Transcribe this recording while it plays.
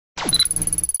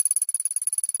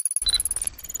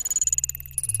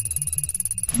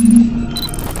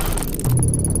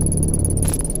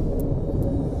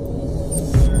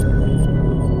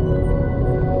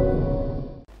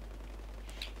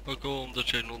dat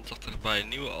je 180 bij een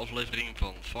nieuwe aflevering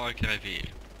van Far Cry 4.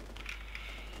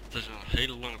 Het is een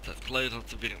hele lange tijd geleden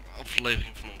dat er weer een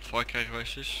aflevering van Far Cry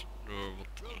geweest is. Door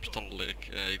wat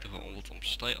omstandigheden, in ieder geval wat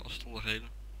omstandigheden.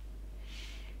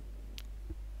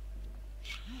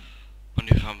 Maar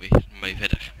nu gaan we mee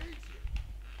verder.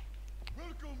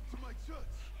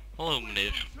 Hallo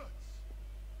meneer.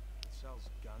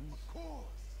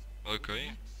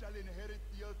 Oké.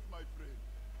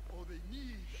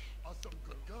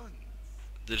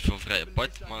 Dit is wel vrij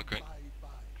apart, maar oké.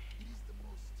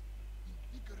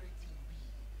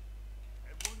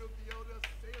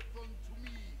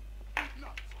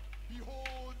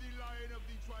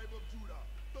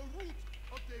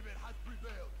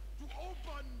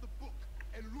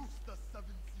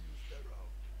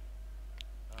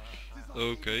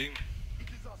 Oké.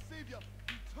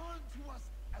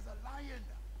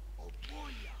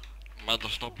 Maar dan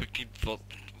snap ik niet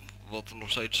wat er nog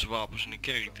steeds wapens in de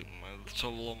kerk doen, maar dat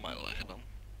zal wel aan mij leggen dan.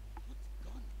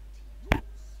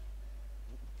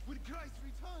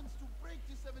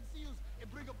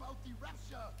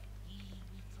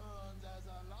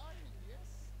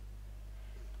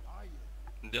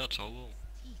 Ja, het zal wel.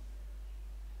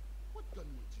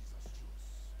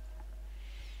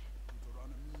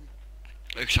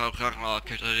 Ik zou graag naar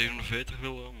kijk 47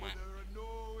 willen, maar...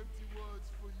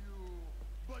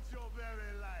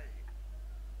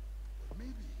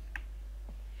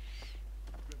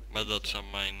 Maar dat zijn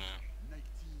mijn...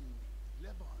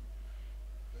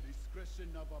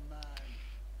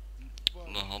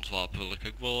 Een handwapen wil ik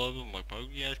ook wel hebben, maar ik me ook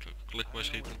niet uit, kan ik klik bij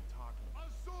schieten.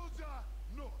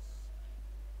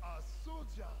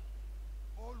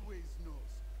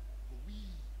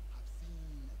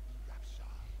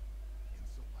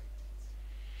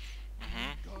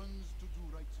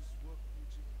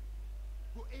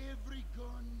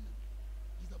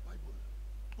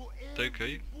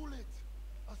 Oké.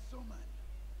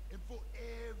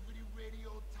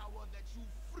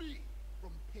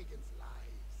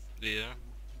 Ja.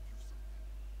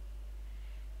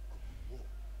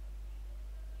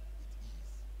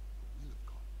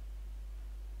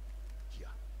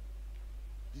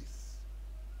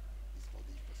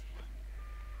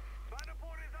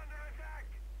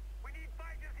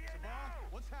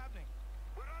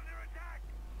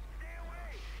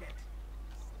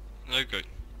 Oké.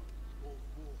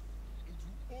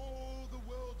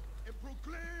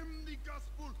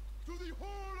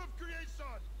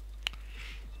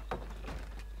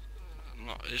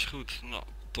 Nou, is goed. Nou,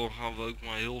 toch gaan we ook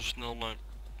maar heel snel naar...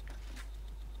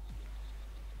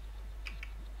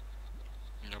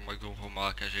 Ja, maar ik wil gewoon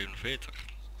maken 47.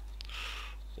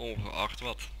 Ongeacht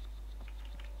wat.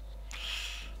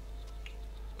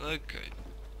 Oké.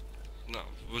 Nou,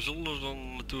 we zullen er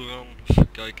dan naartoe gaan.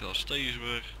 Even kijken als deze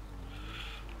weer.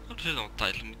 Oh, er zit al een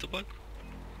tijdlimiet op ook.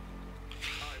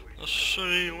 Oh,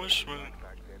 sorry jongens, maar...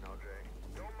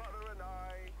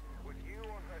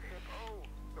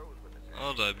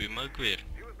 Oh, daar heb je hem ook weer.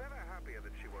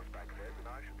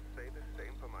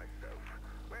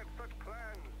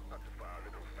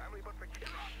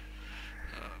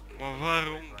 Maar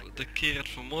waarom de keer het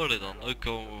vermoorden dan? Ook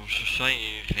al zijn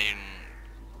hier geen...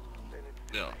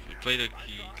 Ja, ik weet dat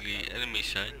jullie enemies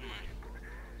zijn,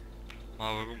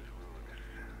 maar waarom?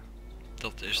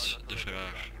 Dat is de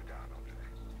vraag.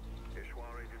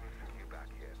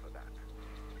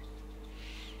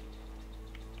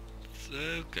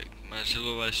 Oké, maar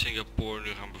zullen wij Singapore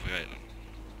nu gaan bevrijden?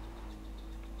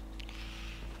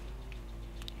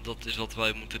 Dat is wat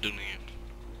wij moeten doen hier.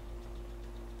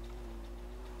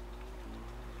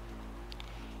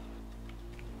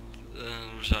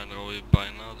 We zijn er alweer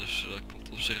bijna, dus dat komt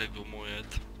op zich ook wel mooi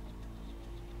uit.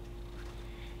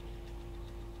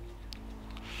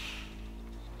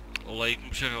 Alleen ik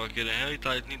moet zeggen dat ik de hele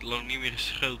tijd niet lang niet meer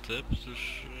geschoten heb,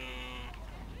 dus...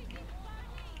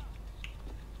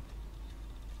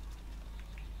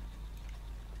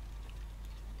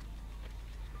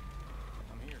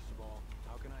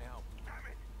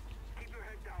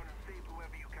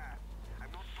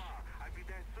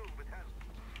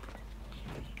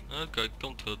 Oké,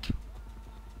 komt goed.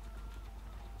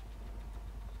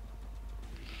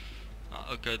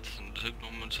 Ah, oké, er zijn dus ook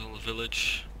nog mensen van de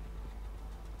village.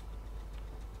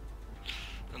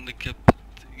 En ik heb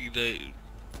het idee...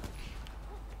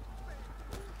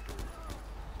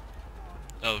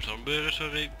 Oh, zo'n burger,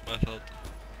 sorry, mijn fout.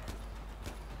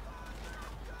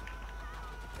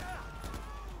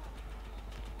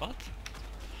 Wat?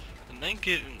 In één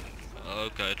keer...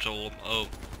 Oké, het zal om... Oh.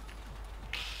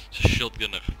 Het is een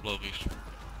shotgunner, logisch.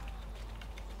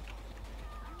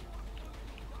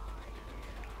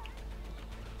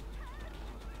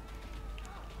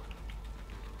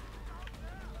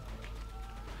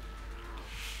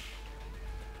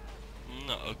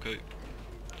 Nou, oké.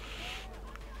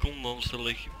 Kom dan,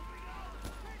 stelletje.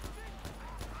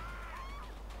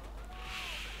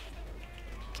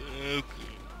 Oké.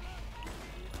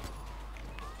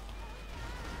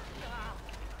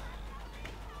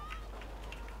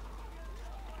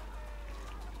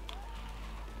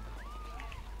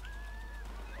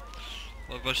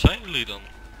 Waar zijn jullie dan?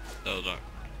 Oh, daar.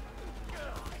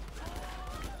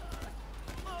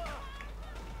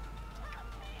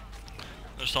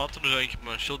 Er staat er dus eentje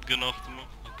met een shotgun achter me.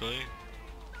 Oké.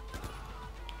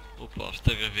 Hoppa,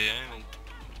 sterren weer, want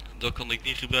dat kan ik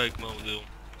niet gebruiken momenteel.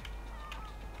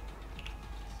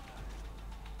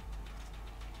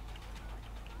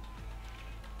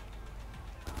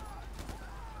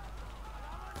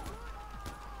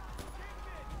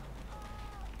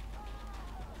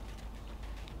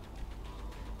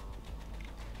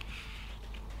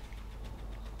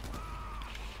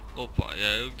 Hoppa,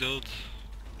 jij ook dood.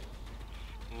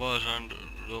 Waar zijn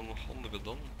er dan nog anderen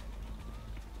dan?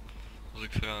 Als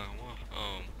ik vragen mag.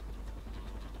 Oh.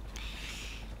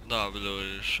 Daar bedoel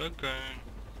je dus, oké.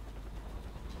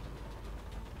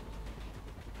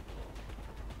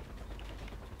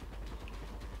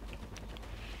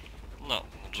 Nou,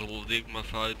 dan zullen we die maar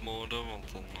even uitmoorden,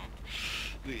 want dan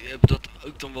die hebben dat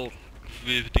ook dan wel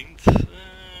weer verdiend.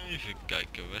 Even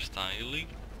kijken, waar staan jullie?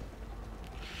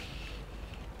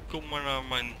 Kom maar naar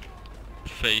mijn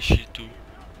feestje toe.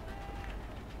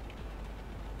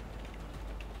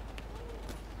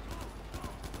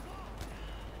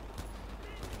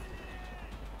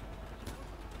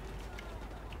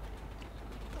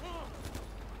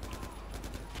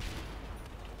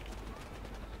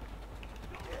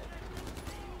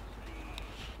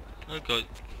 Oké.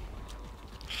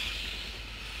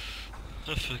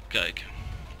 Even kijken.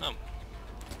 Nou.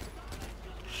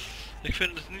 Ik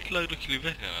vind het niet leuk dat jullie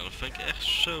weggaan. Dat vind ik echt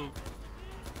zo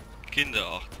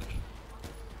kinderachtig.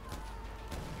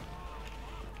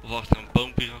 Of achter een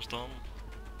boompje gaan staan.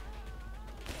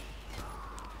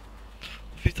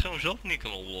 Of je het gewoon zelf niet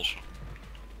kan oplossen.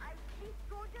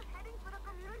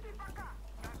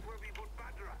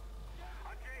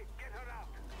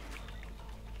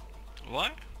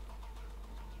 Waar?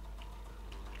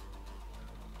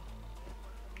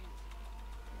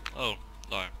 Oh,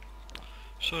 daar.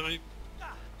 Sorry.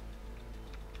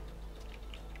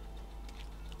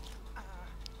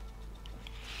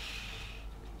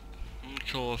 Ik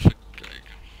zal even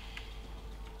kijken.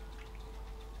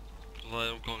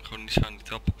 Waarom kan ik gewoon niet aan die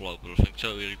trap oplopen? Dat vind ik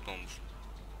zo irritant.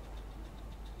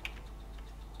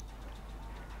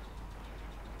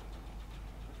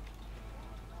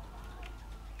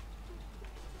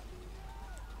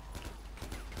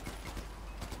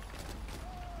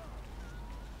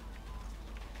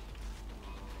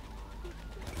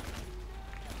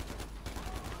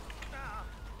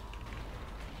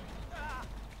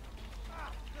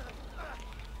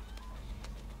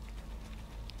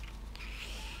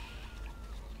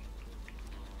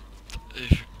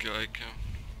 Even kijken.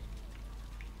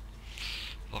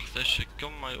 Wacht eens, ik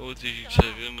kan mij ooit eens iets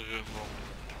herinneren van...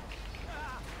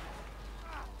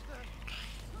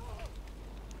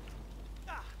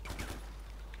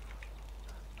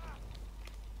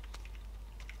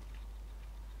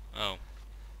 Oh.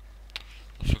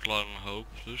 Dat verklaart een hoop,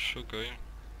 dus oké.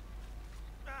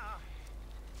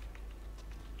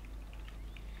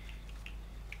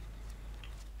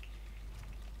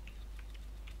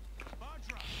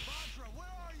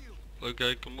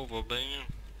 Oké, kom op, waar ben je?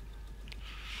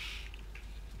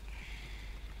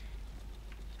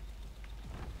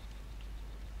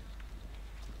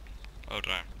 Oh,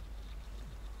 daar.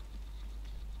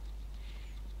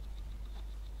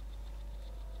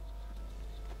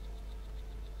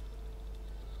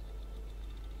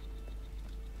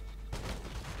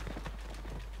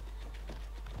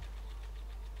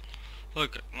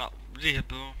 Oké, nou, die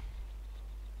hebben we.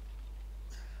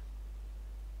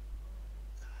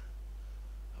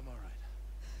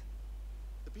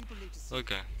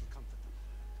 Oké.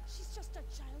 She's just a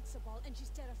child, Sabal, and she's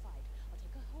terrified. I'll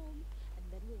take her home,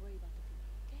 and then we'll worry about the food,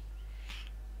 okay?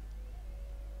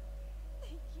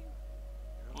 Thank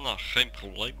you. Nou, geen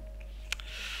probleem.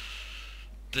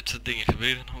 Dit soort dingen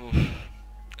gebeuren nog.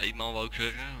 Eenmaal wou ik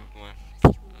zeggen, maar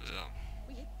ja.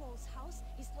 We hit Paul's house,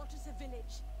 he slaughters a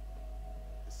village.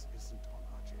 This isn't on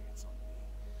RJ, it's on me.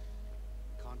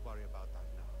 We can't worry about that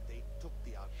now. They took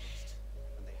the outpost,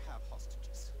 and they have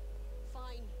hostages.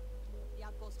 Fine. The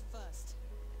outpost first.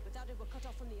 Without it, we're cut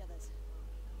off from the others.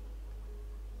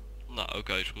 Nou,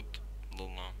 oké, is goed.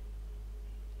 Dan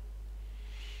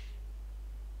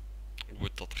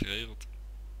wordt dat geregeld.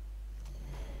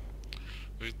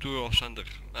 retourafzender.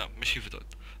 Nou, misschien voor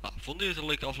het. Nou, vond je het een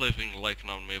leuke aflevering? Like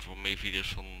nou meer voor meer video's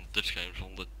van dit schijm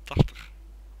van de 80.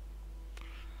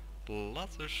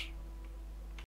 Laters.